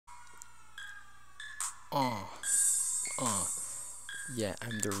Uh, uh, yeah,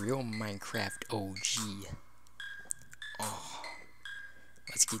 I'm the real Minecraft OG. Oh,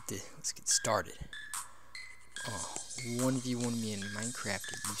 let's get started. Oh, 1v1 me in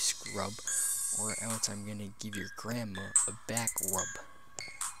Minecraft, you scrub, or else I'm gonna give your grandma a back rub.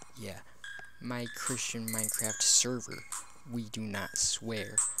 Yeah, my Christian Minecraft server, we do not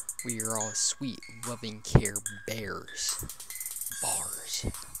swear. We are all sweet, loving care bears. Bars.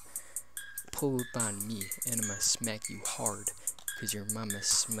 Pull up on me, and I'ma smack you hard, 'cause your mama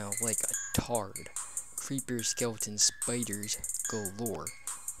smell like a tard. Creepers, skeletons, spiders, galore.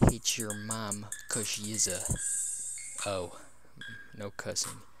 Hate your mom, 'cause she is a... Oh, no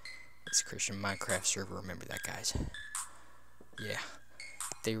cussing. It's Christian Minecraft server, remember that, guys. Yeah,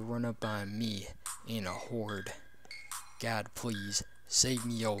 they run up on me in a horde. God, please, save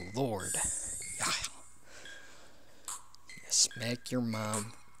me, oh Lord. Yeah. Smack your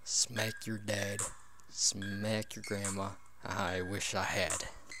mom, smack your dad, smack your grandma. I wish I had.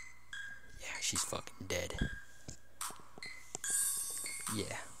 Yeah, she's fucking dead.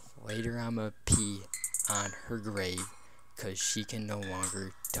 Yeah, later I'ma pee on her grave, 'cause she can no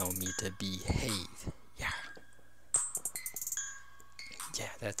longer tell me to behave. Yeah.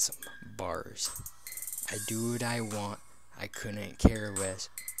 Yeah, that's some bars. I do what I want, I couldn't care less,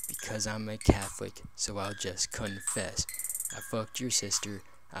 because I'm a Catholic, so I'll just confess. I fucked your sister,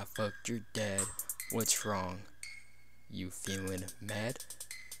 I fucked your dad, what's wrong? You feeling mad?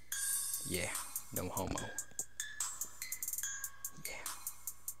 Yeah, no homo. Yeah.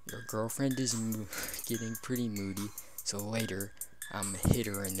 Your girlfriend is getting pretty moody, so later I'ma hit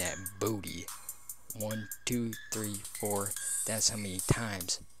her in that booty. 1, 2, 3, 4, that's how many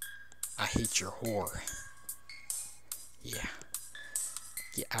times I hate your whore. Yeah.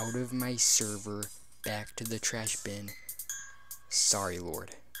 Get out of my server, back to the trash bin. Sorry,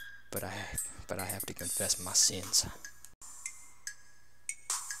 Lord, but I have to confess my sins.